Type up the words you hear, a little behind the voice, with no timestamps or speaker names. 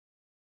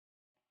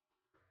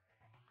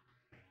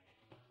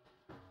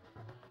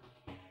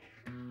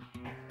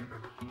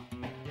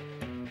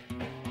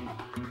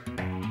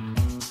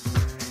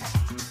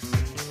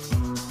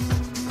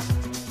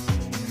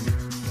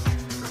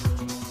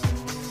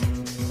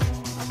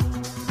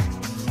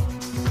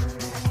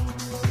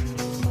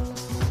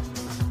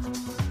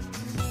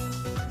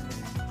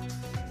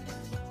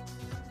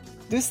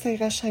دوستای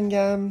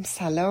قشنگم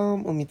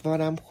سلام،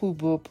 امیدوارم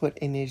خوب و پر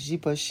انرژی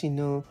باشین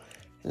و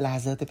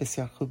لحظات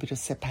بسیار خوبی رو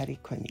سپری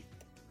کنید.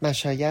 من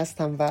شایا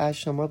هستم و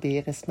شما به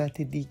یه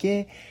قسمت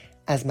دیگه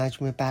از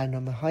مجموعه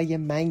برنامه های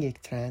من یک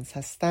ترنس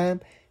هستم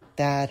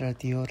در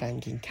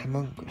رادیورنگین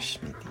کمان گوش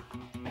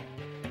میدید.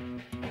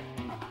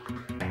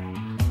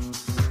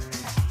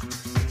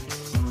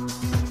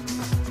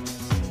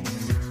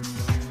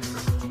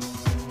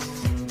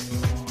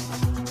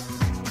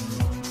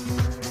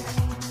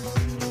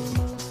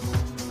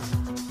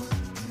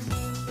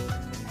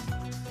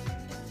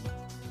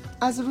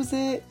 از روز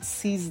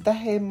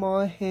 13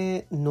 ماه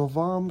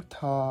نوامبر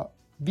تا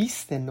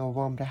 20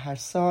 نوامبر هر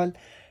سال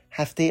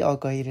هفته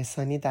آگاهی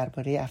رسانی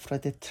درباره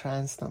افراد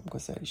ترنس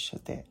نامگذاری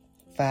شده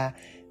و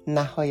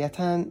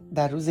نهایتاً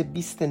در روز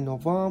 20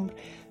 نوامبر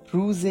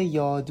روز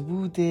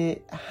یادبود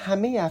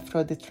همه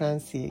افراد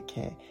ترنسیه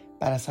که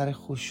بر اثر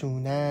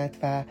خشونت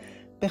و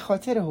به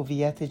خاطر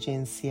هویت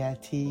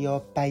جنسیتی یا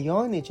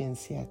بیان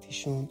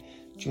جنسیتیشون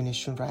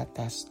جونشون رو از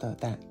دست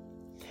دادن.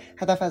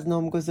 هدف از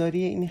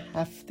نامگذاری این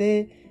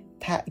هفته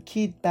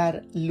تأکید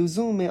بر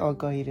لزوم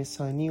آگاهی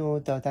رسانی و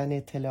دادن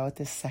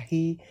اطلاعات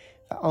صحیح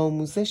و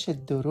آموزش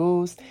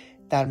درست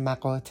در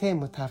مقاطع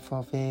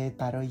متفاوت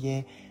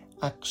برای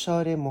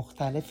اقشار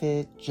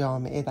مختلف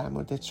جامعه در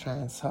مورد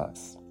ترنس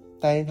هاست.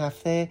 در این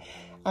هفته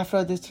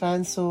افراد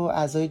ترنس و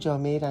اعضای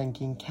جامعه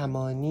رنگین،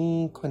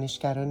 کمانی،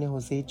 کنشگران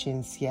حوزه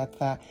جنسیت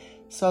و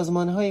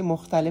سازمان‌های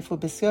مختلف و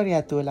بسیاری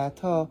از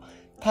دولت‌ها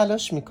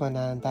تلاش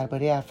می‌کنند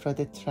درباره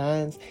افراد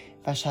ترنس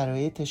و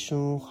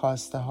شرایطشون،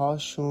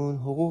 خواسته‌هاشون،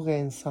 حقوق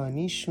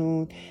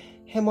انسانیشون،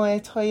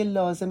 حمایت‌های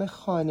لازم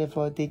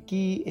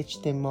خانوادگی،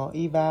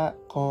 اجتماعی و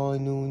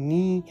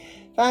قانونی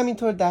و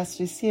همینطور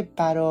دسترسی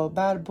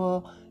برابر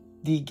با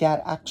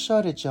دیگر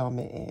اقشار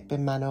جامعه به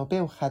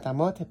منابع و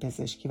خدمات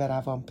پزشکی و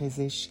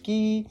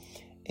روانپزشکی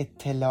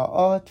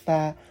اطلاعات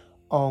و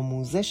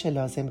آموزش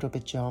لازم رو به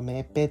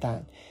جامعه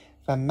بدن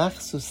و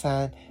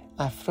مخصوصاً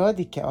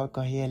افرادی که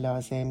آگاهی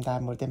لازم در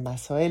مورد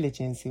مسائل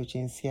جنسی و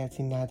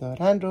جنسیتی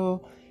ندارن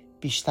رو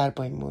بیشتر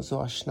با این موضوع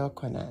آشنا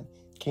کنن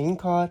که این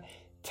کار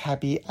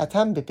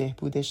طبیعتاً به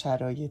بهبود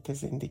شرایط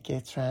زندگی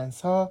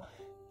ترنس ها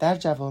در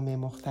جوامع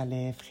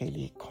مختلف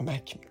خیلی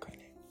کمک میکنه.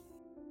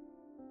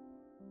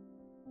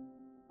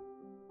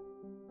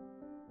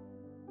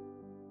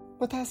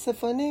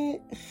 متاسفانه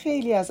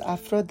خیلی از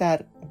افراد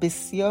در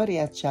بسیاری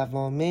از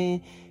جوامع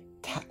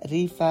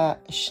تعریف و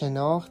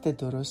شناخت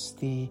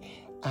درستی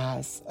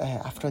از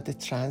افراد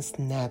ترنس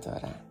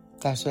ندارن،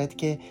 در صورتی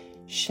که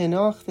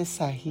شناخت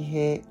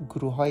صحیح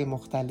گروه‌های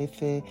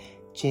مختلف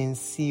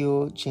جنسی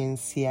و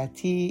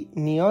جنسیتی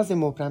نیاز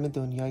مبرم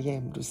دنیای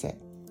امروزه.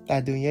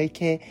 در دنیایی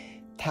که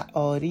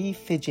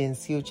تعاریف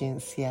جنسی و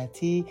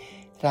جنسیتی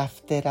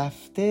رفته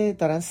رفته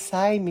دارن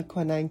سعی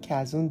میکنن که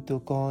از اون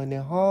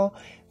دوگانه ها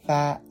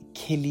و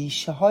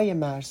کلیشه های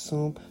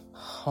مرسوم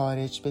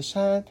خارج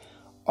بشن،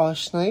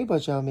 آشنایی با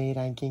جامعه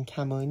رنگین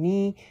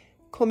کمانی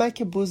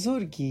کمک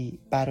بزرگی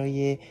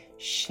برای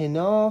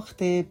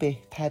شناخت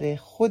بهتر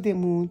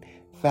خودمون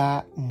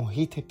و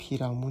محیط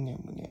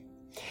پیرامونمونه.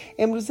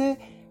 امروزه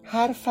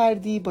هر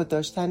فردی با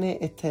داشتن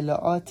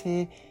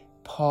اطلاعات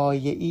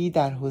پایه‌ای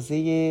در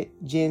حوزه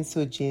جنس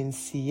و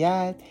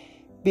جنسیت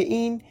به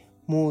این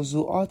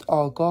موضوعات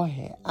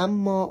آگاهه،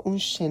 اما اون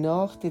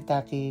شناخت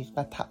دقیق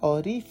و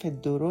تعاریف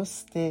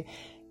درست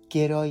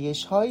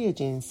گرایش‌های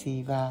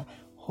جنسی و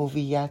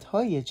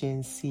هویت‌های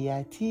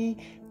جنسیتی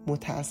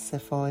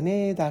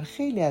متاسفانه در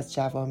خیلی از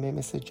جوامع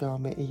مثل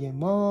جامعه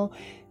ما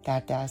در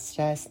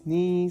دسترس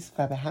نیست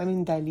و به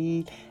همین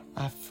دلیل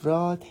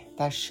افراد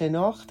در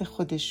شناخت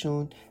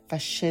خودشون و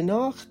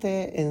شناخت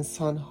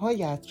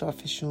انسان‌های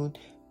اطرافشون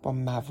با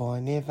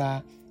موانع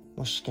و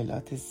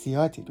مشکلات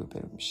زیادی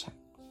روبرو میشن.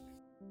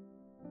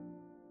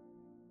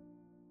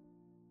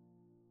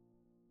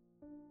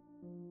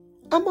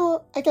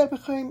 اما اگر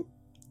بخوایم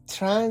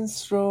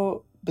ترنس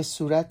رو به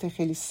صورت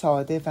خیلی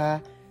ساده و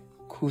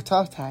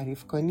کوتاه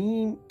تعریف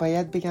کنیم،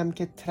 باید بگم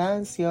که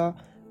ترنس یا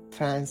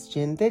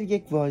ترنسجندر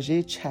یک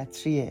واژه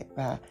چتریه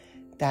و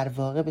در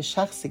واقع به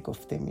شخصی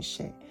گفته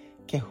میشه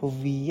که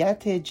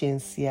هویت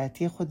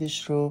جنسیتی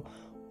خودش رو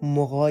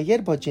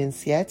مغایر با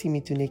جنسیتی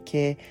میدونه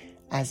که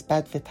از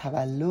بدو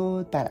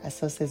تولد بر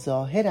اساس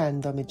ظاهر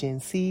اندام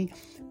جنسی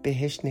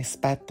بهش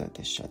نسبت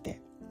داده شده.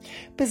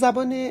 به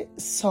زبان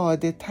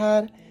ساده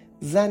تر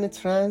زن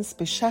ترنس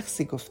به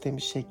شخصی گفته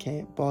میشه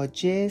که با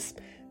جسم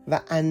و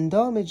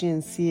اندام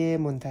جنسی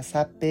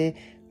منتسب به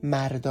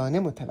مردانه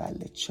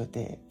متولد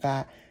شده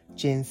و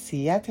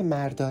جنسیت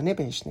مردانه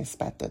بهش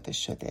نسبت داده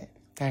شده،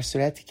 در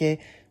صورتی که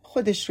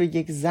خودش رو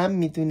یک زن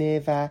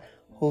میدونه و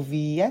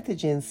هویت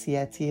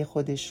جنسیتی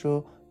خودش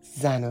رو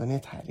زنانه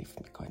تعریف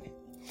میکنه.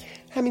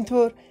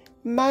 همینطور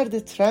مرد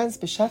ترنس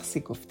به شخصی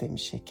گفته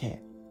میشه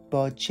که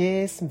با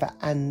جسم و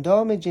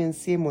اندام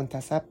جنسی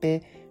منتسب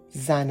به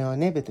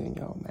زنانه به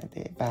دنیا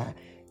آمده و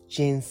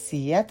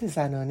جنسیت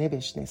زنانه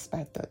بهش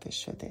نسبت داده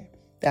شده،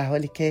 در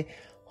حالی که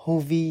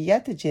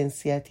هویت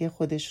جنسیتی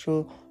خودش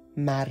رو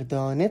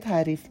مردانه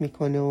تعریف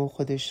میکنه و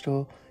خودش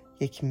رو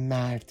یک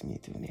مرد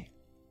میدونه.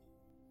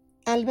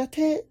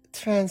 البته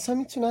ترنس ها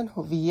میتونن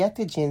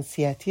هویت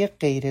جنسیتی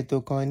غیر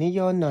دوگانه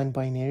یا نان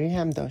باینری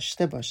هم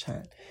داشته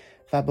باشن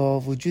و با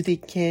وجودی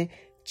که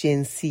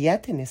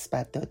جنسیت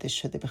نسبت داده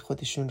شده به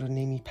خودشون رو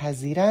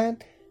نمیپذیرن،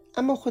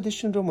 اما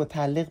خودشون رو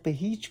متعلق به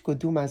هیچ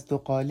کدوم از دو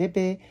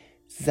قالب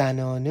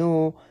زنانه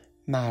و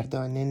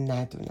مردانه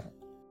ندونن.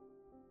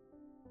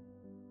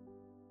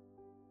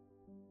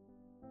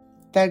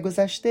 در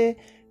گذشته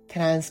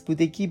ترنس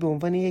بودگی به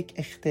عنوان یک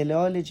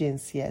اختلال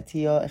جنسیتی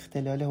یا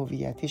اختلال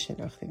هویتی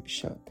شناخته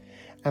میشد،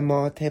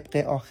 اما طبق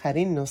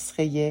آخرین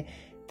نسخه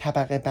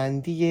طبقه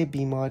بندی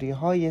بیماری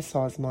های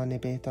سازمان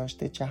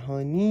بهداشت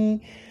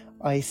جهانی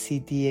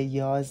ICD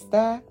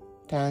 11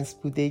 ترنس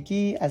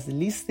بودگی از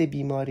لیست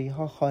بیماری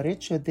ها خارج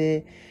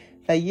شده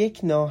و یک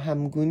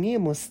ناهمگونی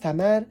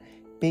مستمر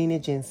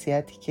بین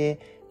جنسیتی که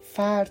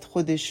فرد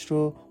خودش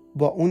رو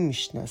با اون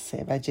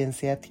میشناسه و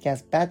جنسیتی که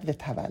از بدو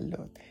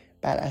تولد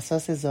بر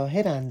اساس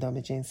ظاهر اندام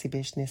جنسی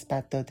بهش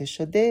نسبت داده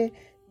شده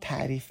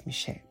تعریف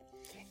میشه.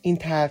 این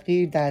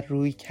تغییر در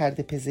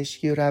رویکرد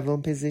پزشکی و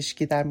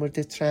روانپزشکی در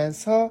مورد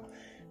ترنس ها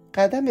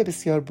قدم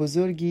بسیار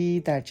بزرگی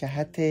در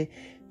جهت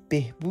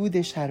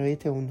بهبود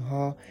شرایط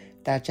اونها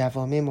در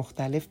جوامع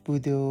مختلف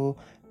بوده و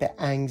به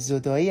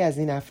انگزدایی از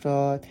این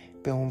افراد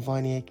به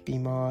عنوان یک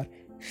بیمار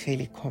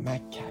خیلی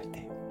کمک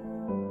کرده.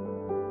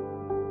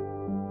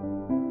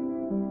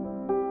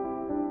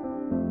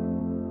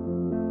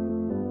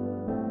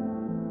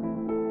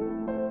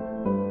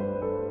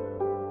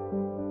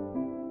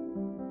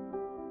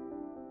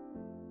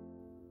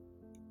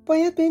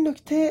 باید به این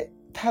نکته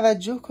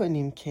توجه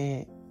کنیم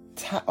که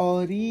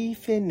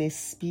تعاریف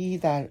نسبی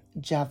در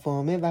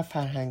جوامع و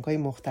فرهنگ‌های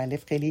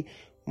مختلف خیلی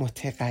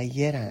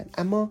متغیرن،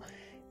 اما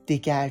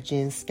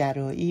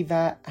دگرجنسگرایی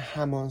و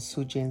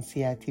همانسو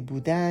جنسیتی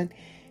بودن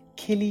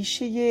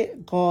کلیشه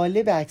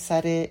غالب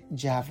اکثر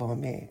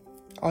جوامع.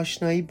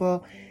 آشنایی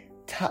با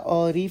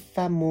تعاریف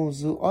و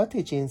موضوعات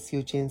جنسی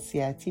و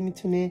جنسیتی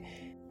میتونه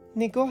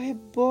نگاه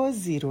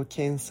بازی رو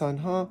که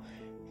انسان‌ها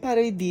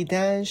برای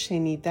دیدن،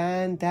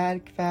 شنیدن،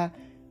 درک و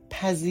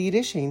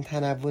پذیرش این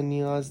تنوع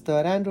نیاز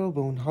دارن رو به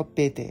اونها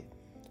بده،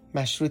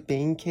 مشروط به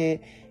این که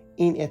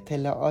این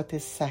اطلاعات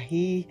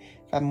صحیح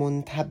و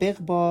منطبق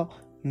با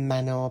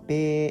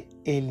منابع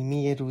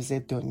علمی روز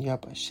دنیا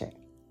باشه.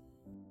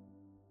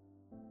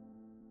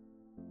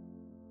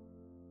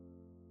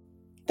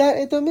 در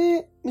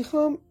ادامه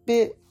میخوام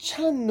به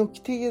چند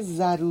نکته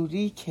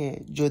ضروری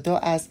که جدا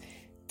از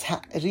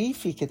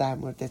تعریفی که در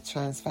مورد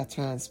ترنس و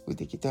ترنس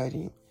بودگی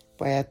داریم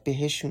باید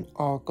بهشون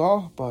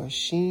آگاه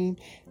باشیم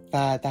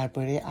و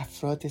درباره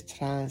افراد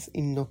ترنس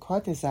این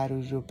نکات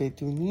ضروری رو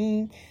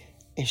بدونیم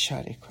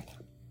اشاره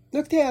کنم.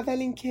 نکته اول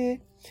این که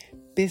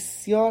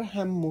بسیار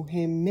هم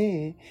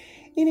مهمه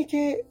اینه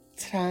که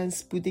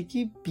ترنس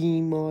بودگی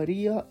بیماری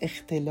یا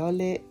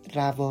اختلال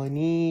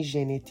روانی،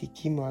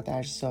 ژنتیکی،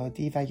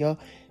 مادرزادی و یا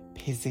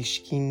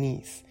پزشکی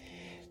نیست.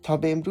 تا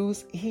به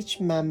امروز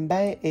هیچ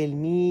منبع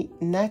علمی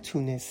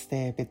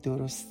نتونسته به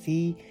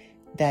درستی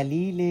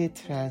دلیل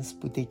ترنس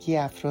بودگی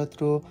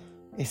افراد رو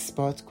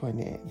اثبات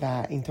کنه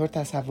و اینطور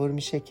تصور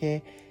میشه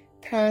که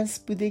ترنس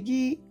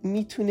بودگی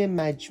میتونه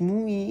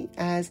مجموعی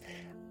از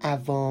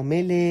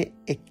عوامل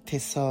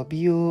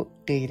اکتسابی و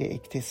غیر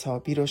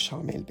اکتسابی رو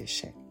شامل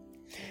بشه.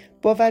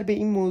 باور به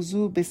این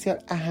موضوع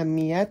بسیار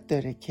اهمیت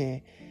داره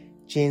که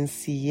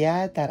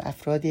جنسیت در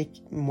افراد یک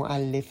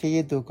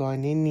مؤلفه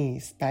دوگانه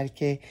نیست،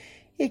 بلکه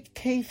یک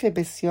طیف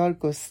بسیار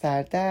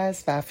گسترده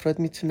است و افراد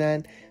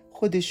میتونن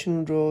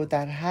خودشون رو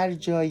در هر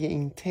جای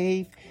این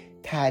طیف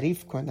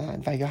تعریف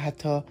کنن و یا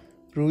حتی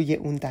روی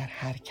اون در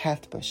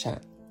حرکت باشن.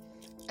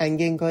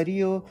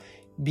 انگنگاری و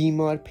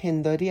بیمار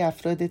پنداری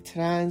افراد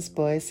ترنس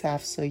باعث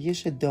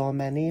افزایش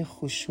دامنه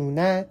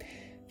خشونت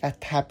و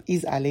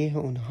تبعیض علیه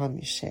اونها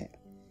میشه.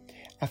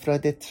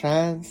 افراد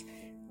ترنس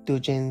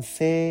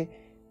دوجنسه،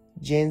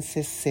 جنس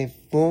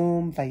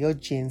سوم و یا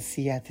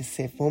جنسیت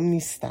سوم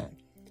نیستن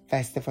و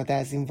استفاده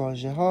از این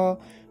واژه ها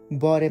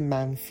بار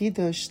منفی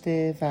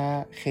داشته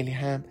و خیلی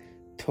هم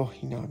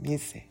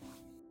توهین‌آمیزه.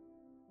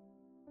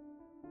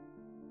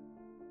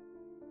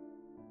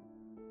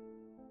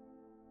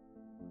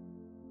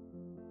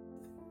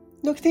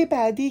 نکته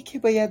بعدی که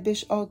باید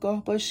بهش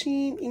آگاه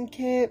باشیم این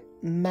که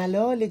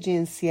ملال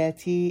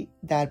جنسیتی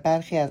در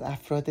برخی از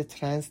افراد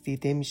ترنس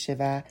دیده میشه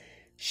و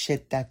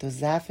شدت و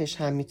ضعفش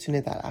هم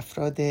میتونه در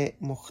افراد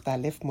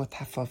مختلف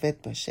متفاوت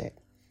باشه.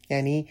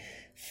 یعنی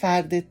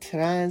فرد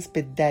ترنس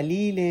به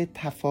دلیل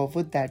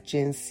تفاوت در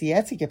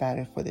جنسیتی که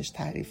برای خودش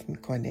تعریف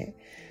میکنه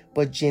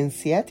با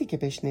جنسیتی که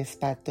بهش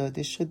نسبت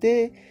داده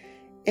شده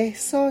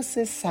احساس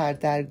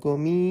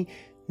سردرگمی،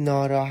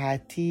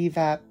 ناراحتی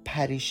و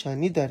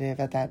پریشانی داره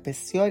و در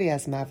بسیاری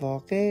از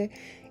مواقع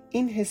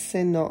این حس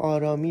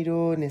ناآرامی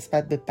رو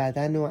نسبت به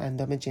بدن و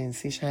اندام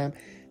جنسیش هم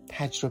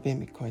تجربه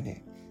میکنه.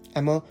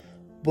 اما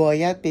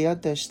باید به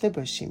یاد داشته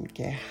باشیم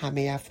که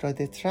همه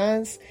افراد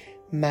ترنس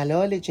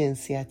ملال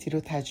جنسیتی رو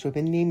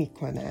تجربه نمی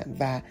کنن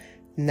و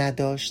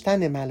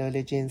نداشتن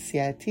ملال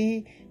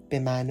جنسیتی به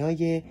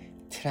معنای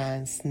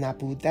ترنس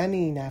نبودن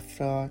این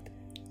افراد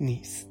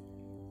نیست.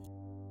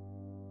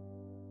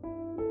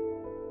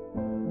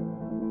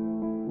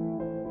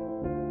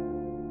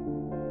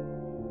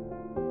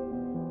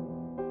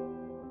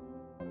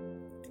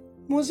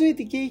 موضوع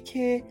دیگه‌ای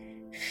که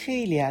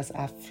خیلی از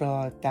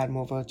افراد در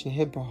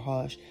مواجهه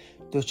باهاش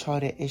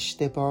دچار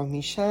اشتباه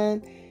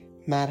میشن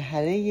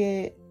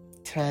مرحله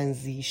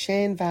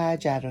ترانزیشن و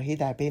جراحی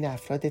در بین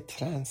افراد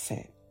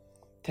ترنسه.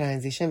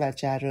 ترانزیشن و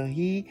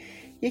جراحی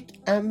یک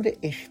امر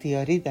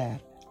اختیاری در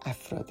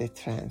افراد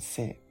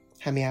ترنسه.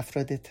 همه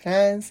افراد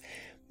ترنس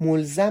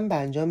ملزم به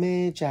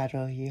انجام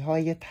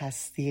جراحی‌های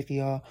تصدیق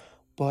یا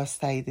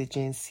بازتایید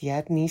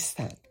جنسیت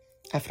نیستند.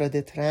 افراد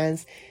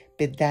ترنس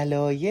به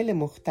دلایل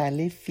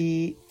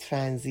مختلفی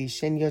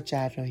ترانزیشن یا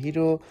جراحی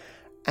رو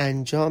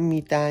انجام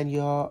میدن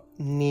یا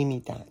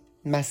نمیدن.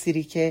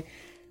 مسیری که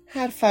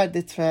هر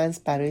فرد ترنس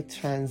برای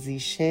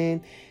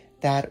ترانزیشن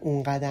در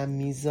اون قدم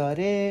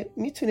میذاره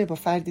میتونه با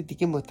فرد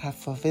دیگه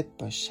متفاوت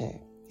باشه.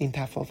 این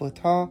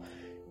تفاوت‌ها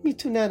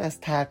میتونن از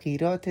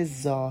تغییرات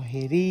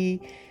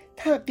ظاهری،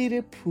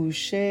 تغییر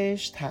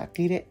پوشش،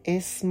 تغییر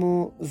اسم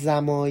و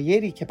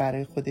ضمایری که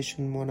برای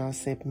خودشون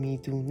مناسب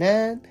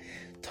میدونن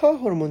تا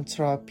هورمون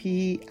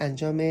تراپی،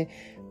 انجام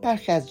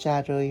برخی از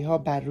جراحی‌ها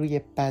بر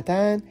روی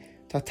بدن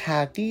تا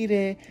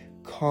تغییر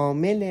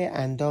کامل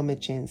اندام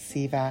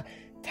جنسی و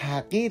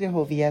تغییر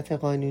هویت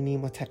قانونی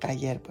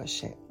متغیر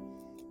باشه.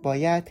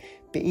 باید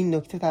به این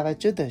نکته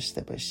توجه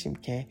داشته باشیم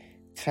که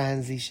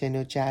ترانزیشن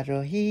و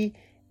جراحی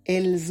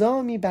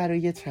الزامی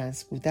برای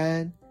ترنس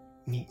بودن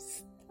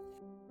نیست.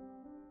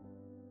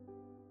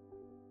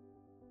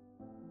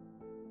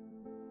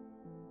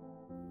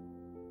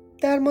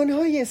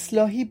 درمان‌های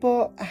اصلاحی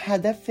با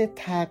هدف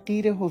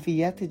تغییر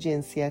هویت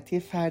جنسیتی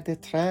فرد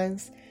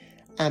ترنس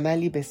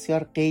عملی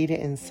بسیار غیر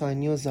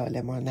انسانی و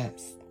ظالمانه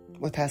است.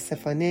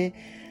 متاسفانه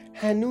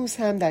هنوز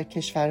هم در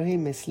کشورهای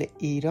مثل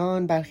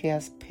ایران برخی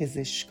از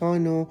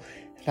پزشکان و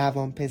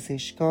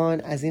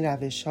روانپزشکان از این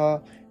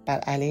روش‌ها بر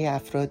علیه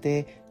افراد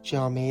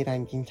جامعه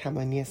رنگین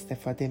کمانی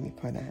استفاده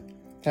می‌کنند.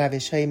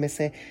 روش‌هایی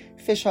مثل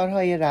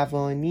فشارهای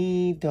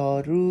روانی،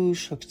 دارو،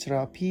 شوک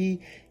تراپی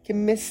که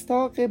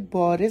مصداق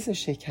بارز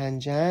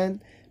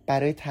شکنجه‌اند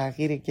برای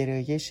تغییر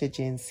گرایش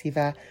جنسی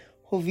و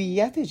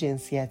هویت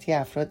جنسیتی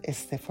افراد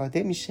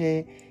استفاده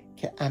میشه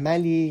که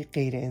عملی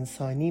غیر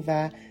انسانی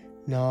و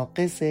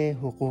ناقض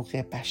حقوق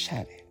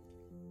بشره.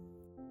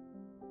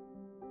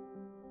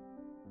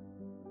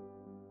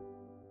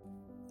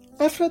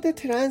 افراد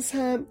ترنس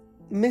هم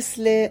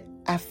مثل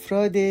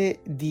افراد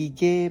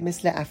دیگه،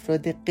 مثل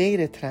افراد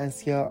غیر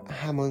ترنس یا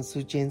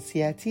همانسو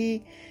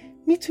جنسیتی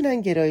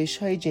میتونن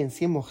گرایش‌های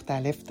جنسی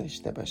مختلف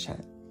داشته باشن.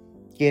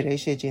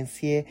 گرایش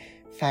جنسی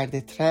فرد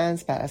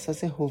ترنس بر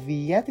اساس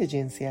هویت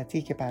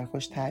جنسیتی که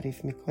برخوش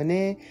تعریف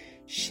میکنه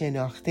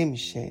شناخته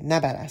میشه، نه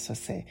بر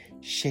اساس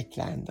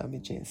شکل اندام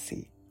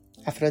جنسی.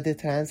 افراد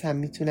ترنس هم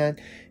میتونن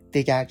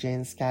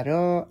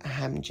دگرجنسگرا،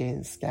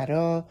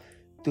 همجنسگرا،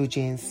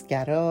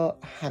 دوجنسگرا،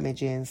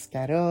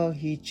 همجنسگرا،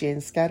 هیچ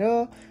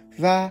جنسگرا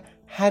و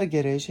هر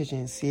گرایش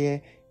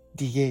جنسی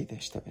دیگه‌ای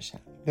داشته باشن.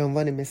 به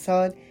عنوان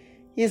مثال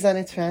یه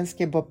زن ترنس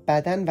که با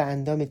بدن و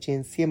اندام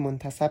جنسی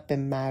منتسب به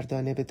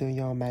مردانه به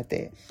دنیا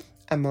آمده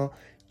اما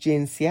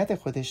جنسیت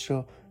خودش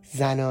رو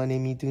زنانه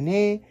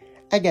میدونه،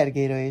 اگر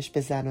گرایش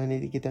به زنانه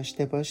دیگه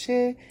داشته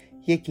باشه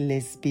یک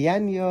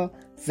لزبیان یا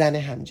زن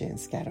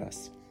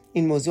همجنسگراست.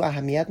 این موضوع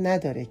اهمیت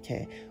نداره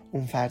که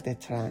اون فرد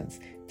ترنس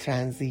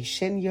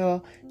ترانزیشن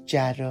یا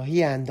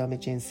جراحی اندام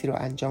جنسی رو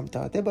انجام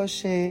داده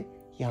باشه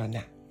یا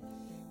نه.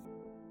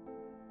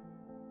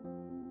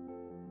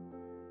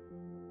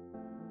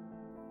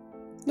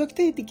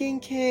 نکته دیگه این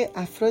که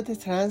افراد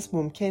ترنس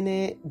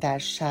ممکنه در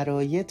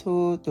شرایط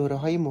و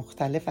دوره‌های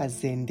مختلف از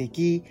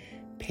زندگی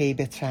پی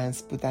به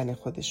ترنس بودن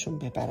خودشون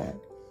ببرن.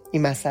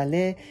 این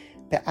مسئله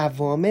به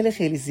عوامل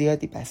خیلی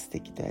زیادی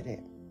بستگی داره.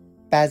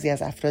 بعضی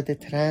از افراد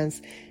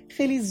ترنس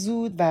خیلی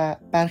زود و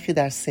برخی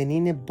در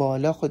سنین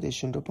بالا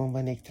خودشون رو به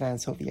عنوان یک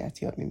ترنس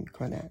هویت یابی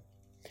میکنن.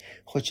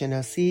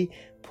 خودشناسی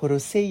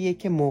پروسه‌ایه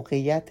که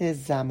موقعیت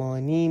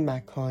زمانی،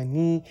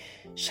 مکانی،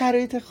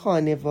 شرایط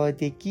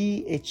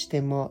خانوادگی،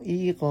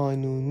 اجتماعی،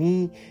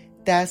 قانونی،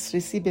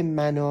 دسترسی به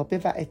منابع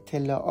و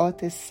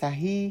اطلاعات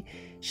صحیح،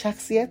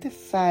 شخصیت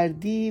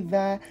فردی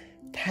و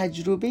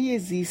تجربه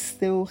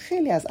زیسته و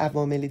خیلی از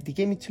عوامل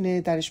دیگه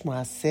میتونه درش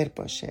مؤثر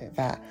باشه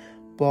و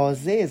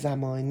بازه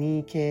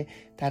زمانی که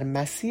در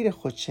مسیر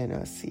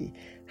خودشناسی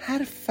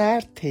هر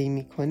فرد طی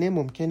میکنه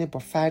ممکنه با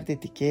فرد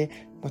دیگه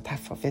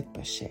متفاوت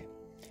باشه.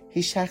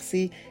 هیچ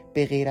شخصی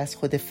به غیر از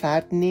خود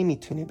فرد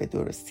نمیتونه به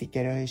درستی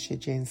گرایش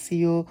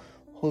جنسی و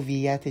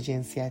هویت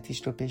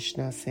جنسیتیش رو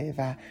بشناسه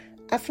و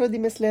افرادی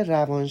مثل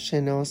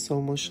روانشناس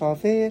و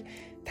مشاور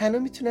تنها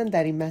میتونن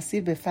در این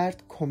مسیر به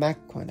فرد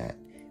کمک کنن،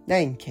 نه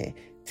اینکه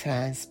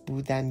ترنس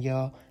بودن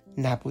یا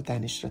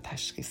نبودنش رو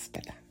تشخیص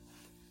بدن.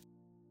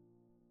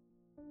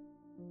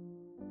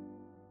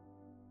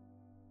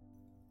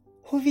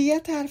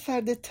 هویت هر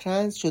فرد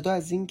ترنس جدا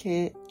از این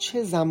که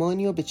چه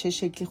زمانی و به چه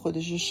شکلی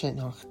خودشو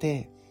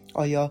شناخته،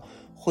 آیا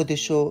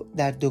خودشو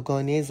در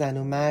دوگانه زن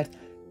و مرد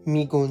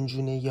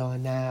میگنجونه یا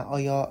نه،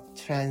 آیا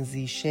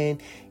ترانزیشن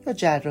یا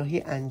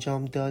جراحی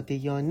انجام داده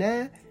یا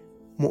نه،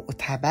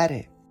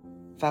 معتبره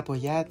و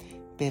باید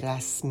به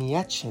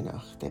رسمیت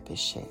شناخته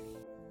بشه.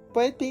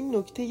 باید به این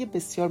نکته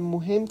بسیار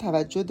مهم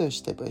توجه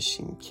داشته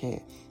باشیم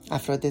که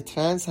افراد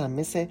ترنس هم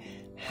مثل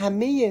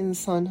همه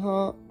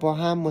انسان‌ها با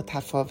هم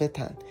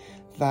متفاوتن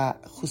و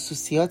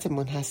خصوصیات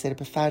منحصر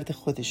به فرد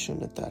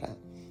خودشونو دارن.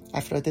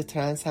 افراد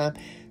ترنس هم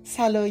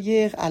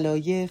سلایق،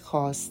 علایق،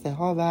 خواسته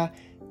ها و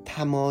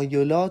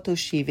تمایلات و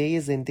شیوه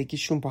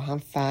زندگیشون با هم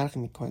فرق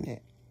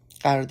میکنه.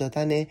 قرار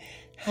دادن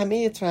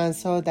همه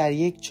ترنس ها در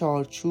یک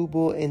چارچوب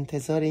و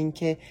انتظار این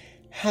که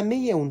همه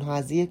اونها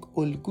از یک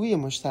الگوی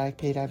مشترک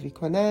پیروی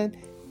کنن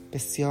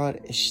بسیار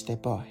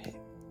اشتباهه.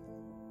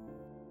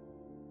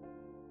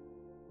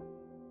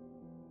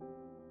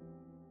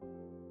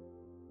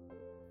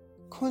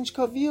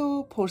 کنجکاوی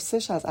و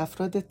پرسش از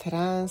افراد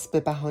ترنس به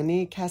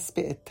بهانه کسب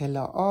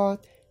اطلاعات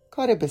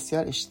کار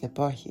بسیار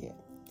اشتباهیه.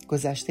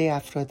 گذشته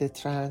افراد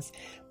ترنس،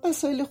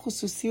 مسائل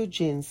خصوصی و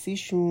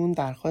جنسیشون،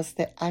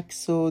 درخواست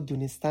عکس و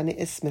دونستن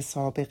اسم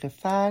سابق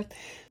فرد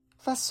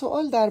و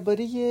سوال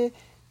درباره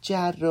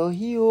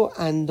جراحی و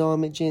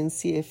اندام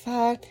جنسی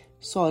فرد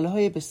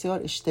سوالهای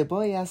بسیار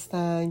اشتباهی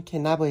هستن که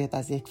نباید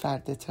از یک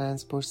فرد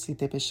ترنس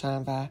پرسیده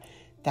بشن و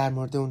در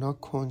مورد اونا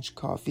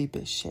کنجکاوی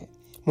بشه.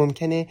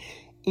 ممکنه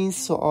این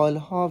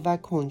سوالها و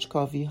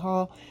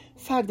کنجکاویها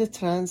فرد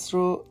ترنس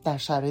رو در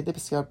شرایط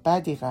بسیار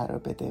بدی قرار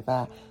بده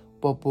و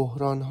با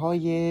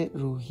بحرانهای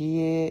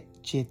روحی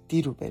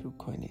جدی روبرو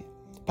کنه.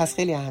 پس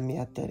خیلی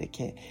اهمیت داره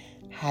که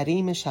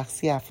حریم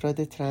شخصی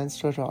افراد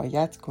ترنس رو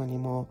رعایت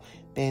کنیم و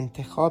به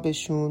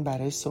انتخابشون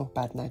برای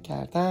صحبت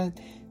نکردن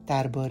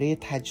درباره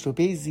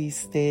تجربه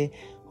زیسته،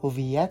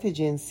 هویت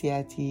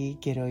جنسیتی،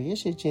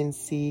 گرایش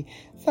جنسی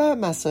و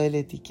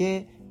مسائل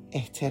دیگه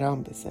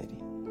احترام بذاریم.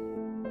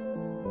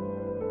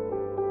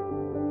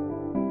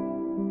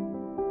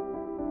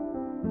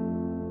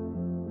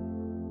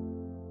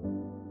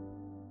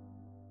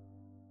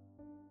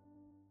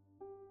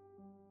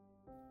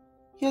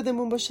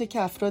 یادمون باشه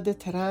که افراد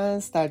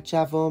ترنس در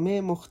جوامع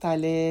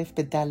مختلف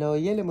به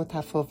دلایل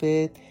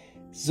متفاوت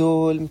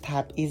ظلم،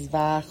 تبعیض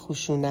و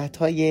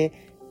خشونت‌های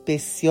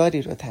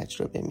بسیاری رو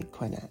تجربه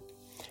می‌کنن.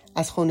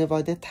 از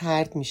خانواده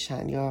طرد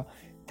میشن یا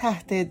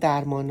تحت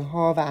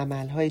درمان‌ها و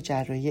عمل‌های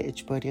جراحی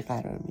اجباری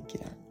قرار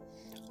می‌گیرن.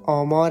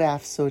 آمار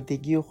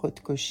افسردگی و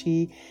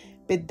خودکشی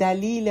به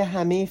دلیل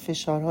همه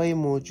فشارهای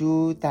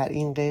موجود در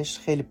این قشر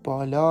خیلی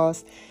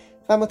بالاست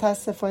و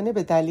متاسفانه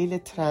به دلیل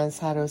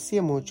ترنس هراسی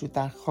موجود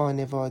در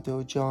خانواده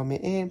و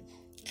جامعه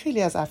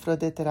خیلی از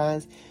افراد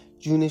ترنس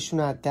جونشون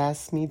رو از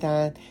دست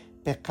میدن،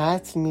 به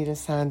قتل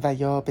میرسن و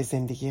یا به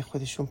زندگی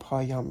خودشون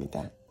پایان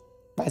میدن.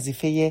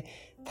 وظیفه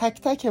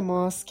تک تک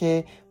ماست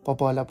که با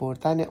بالا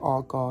بردن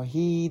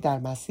آگاهی در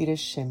مسیر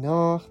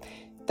شناخت،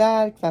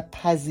 درک و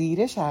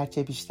پذیرش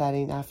هرچه بیشتر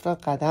این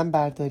افراد قدم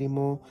برداریم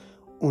و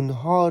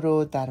اونها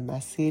رو در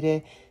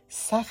مسیر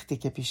سختی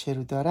که پیش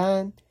رو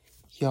دارن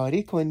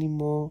یاری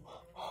کنیم و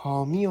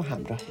حامی و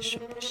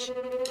همراهشون باشیم.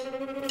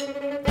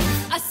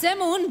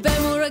 آسمون به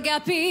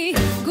مرگپی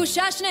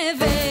گوشش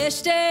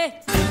نوشته،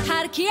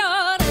 هر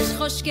کیارش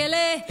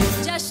خوشگله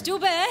جش تو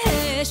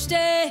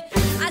بهشته.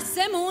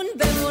 آسمون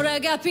به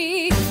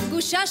مرگپی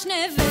گوشش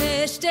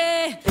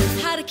نوشته،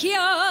 هر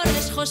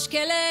کیارش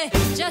خوشگله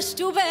جش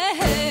تو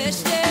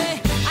بهشته.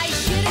 ای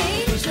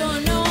شیرین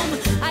جنوم،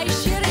 ای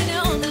شیرین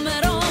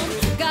عمرم،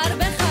 گر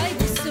بخوای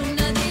بوسم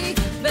ندی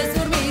به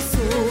زور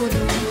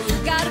میسونم،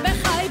 گر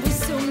بخوای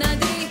بوسم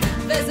ندی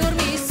به زور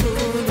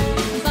میسونم.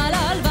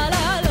 بلال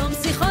بلالم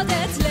سی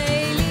خودت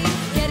لیلی،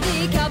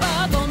 کردی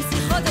کبابم سی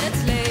خودت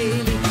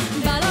لیلی.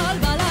 بلال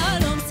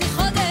بلالم سی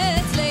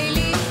خودت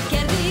لیلی،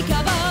 کردی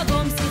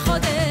کبابم سی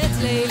خودت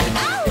لیلی.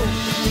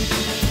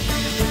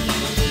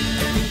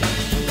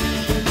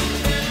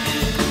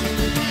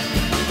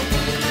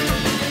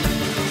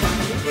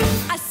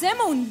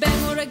 آسمون به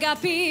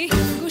مرگپی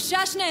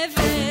گوشش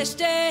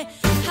نوشته،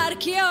 هر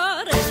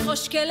کیارش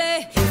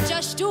خوشگله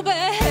جش تو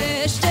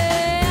بهشته.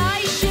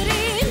 ای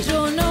شیرین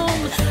جنوم،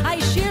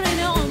 ای شیرین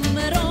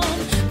عمرم،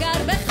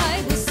 گر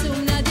بخوای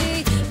بوسم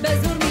ندی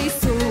به زور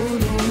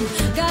میسونم،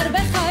 گر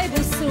بخوای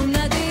بوسم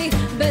ندی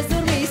به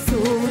زور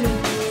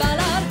میسونم.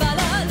 بلال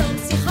بلالم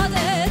سی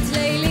خودت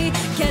لیلی،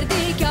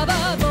 کردی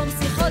کبابم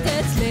سی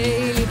خودت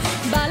لیلی.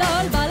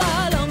 بلال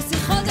بلالم سی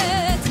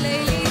خودت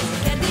لیلی،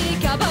 کردی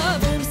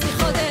کبابم سی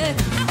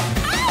خودت.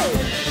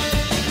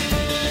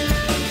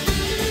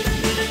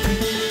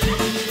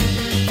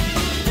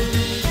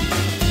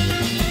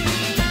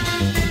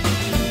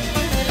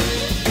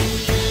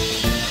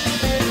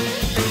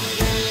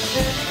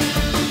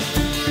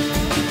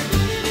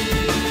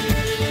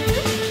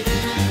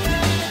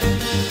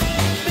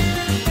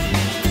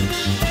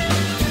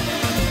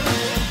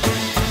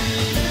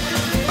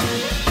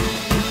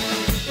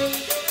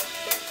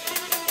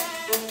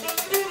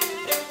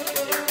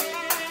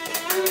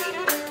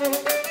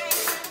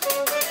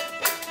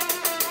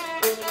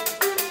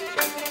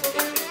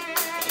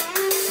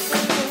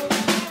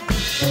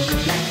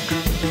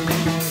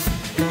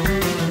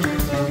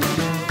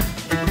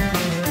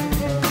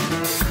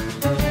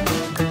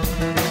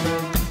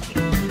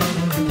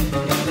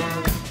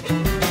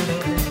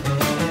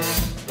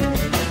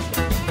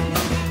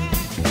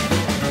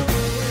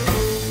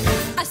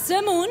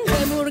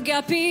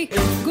 گپی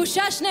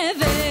گوشش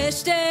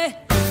نوشته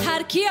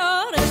هر کی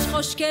آرش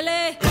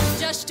خوشگله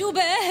جاش تو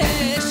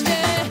بهشته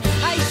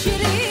ای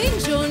شیرین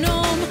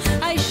جونم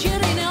ای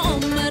شیرین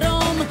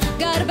عمرم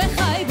گر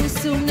بخوای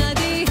بوسم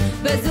ندی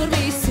به زور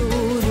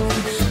میسونم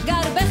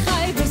گر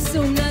بخوای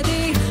بوسم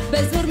ندی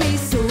به زور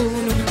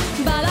میسونم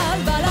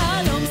بلال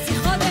بلالم سی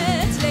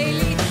خودت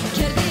لیلی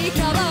کردی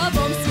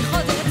کبابم سی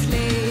خودت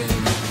لیلی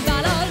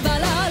بلال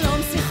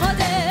بلالم سی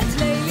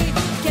خودت لیلی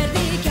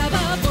کردی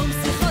کبابم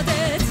سی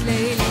خودت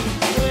لیلی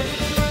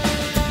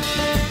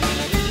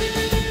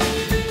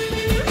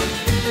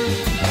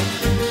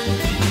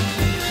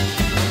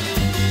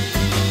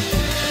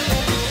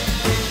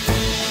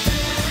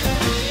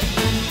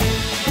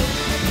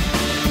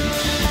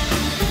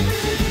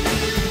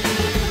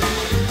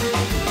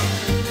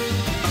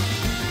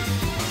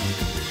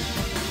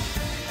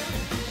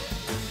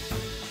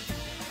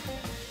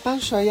من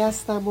شایا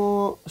هستم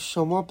و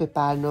شما به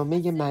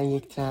برنامه من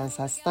یک ترنس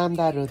هستم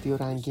در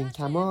رادیورنگین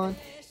کمان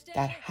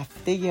در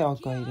هفته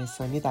آگاهی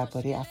رسانی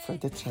درباره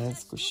افراد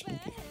ترنس گوش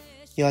میدید.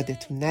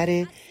 یادتون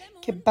نره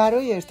که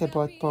برای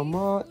ارتباط با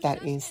ما در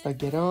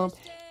اینستاگرام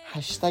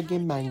هشتگ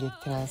من یک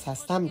ترنس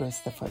هستم رو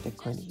استفاده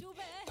کنید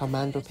تا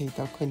من رو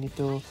پیدا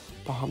کنید و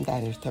با هم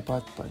در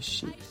ارتباط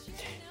باشید.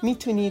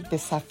 میتونید به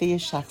صفحه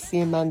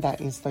شخصی من در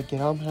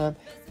اینستاگرام هم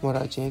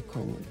مراجعه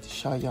کنید،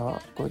 شایا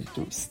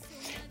گلدوست.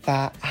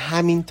 و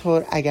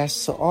همینطور اگر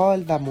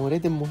سوال و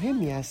مورد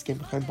مهمی است که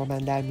میخوایم با من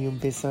در میون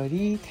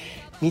بذارید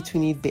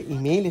میتونید به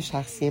ایمیل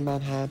شخصی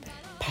من هم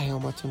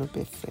پیاماتون رو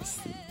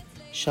بفرستید،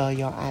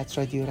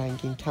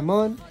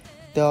 شایا@رادیورنگینکمان.org.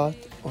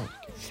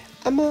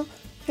 اما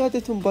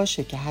یادتون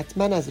باشه که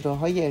حتما از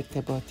راه‌های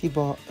ارتباطی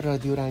با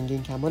رادیو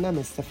رنگین کمان هم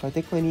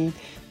استفاده کنید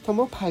تا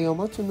ما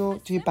پیاماتون رو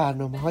توی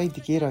برنامه‌های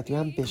دیگه رادیو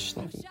هم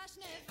بشنویم.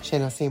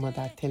 شناسه ما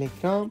در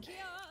تلگرام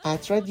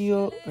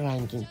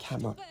 @رادیورنگین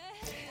کمان.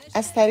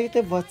 از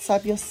طریق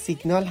واتساپ یا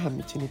سیگنال هم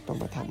میتونید با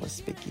ما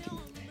تماس بگیرید.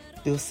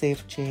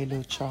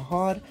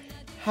 2044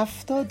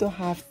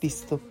 77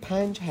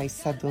 25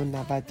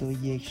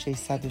 891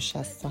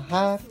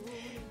 667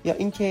 یا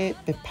اینکه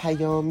به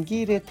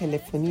پیامگیر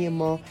تلفنی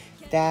ما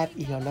در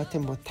ایالات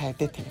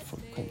متحده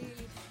تلفن کنید.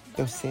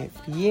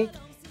 201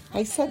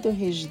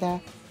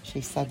 818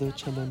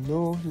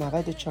 649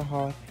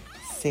 94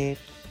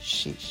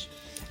 06.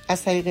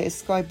 از طریق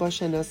اسکایپ با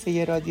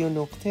شناسه رادیو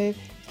نقطه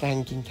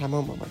رنگین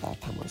کمان با ما در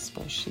تماس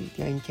باشید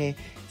یا اینکه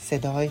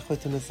صداهای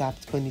خودتون رو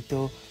ضبط کنید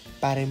و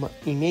برای ما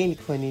ایمیل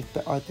کنید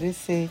به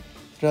آدرس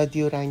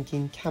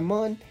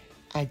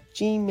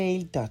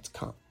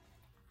radiorangin@gmail.com.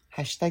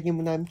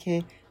 هشتگمون هم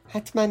که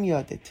حتما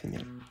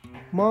یادتونه،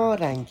 ما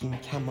رنگین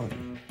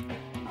کمانیم.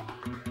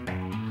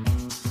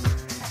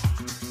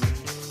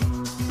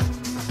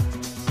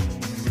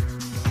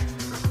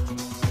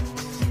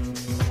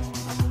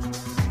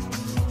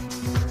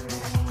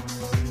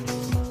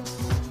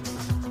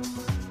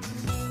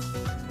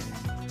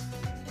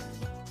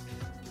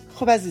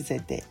 خب عزیز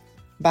دل،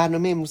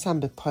 برنامه امروز هم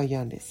به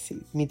پایان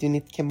رسید.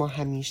 میدونید که ما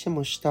همیشه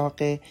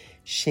مشتاق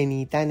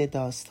شنیدن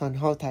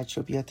داستان‌ها و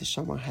تجربیات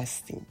شما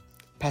هستیم.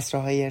 پس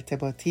راه‌های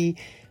ارتباطی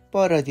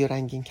با رادیو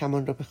رنگین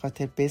کمان رو به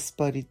خاطر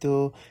بسپارید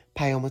و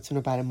پیامتون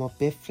رو برای ما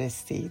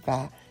بفرستید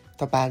و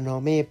تا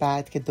برنامه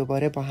بعد که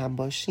دوباره با هم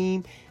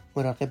باشیم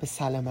مراقب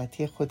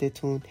سلامتی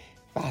خودتون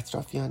و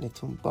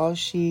اطرافیانتون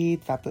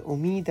باشید و به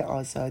امید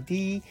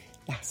آزادی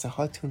لحظه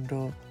هاتون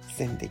رو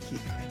زندگی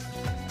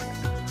کنید.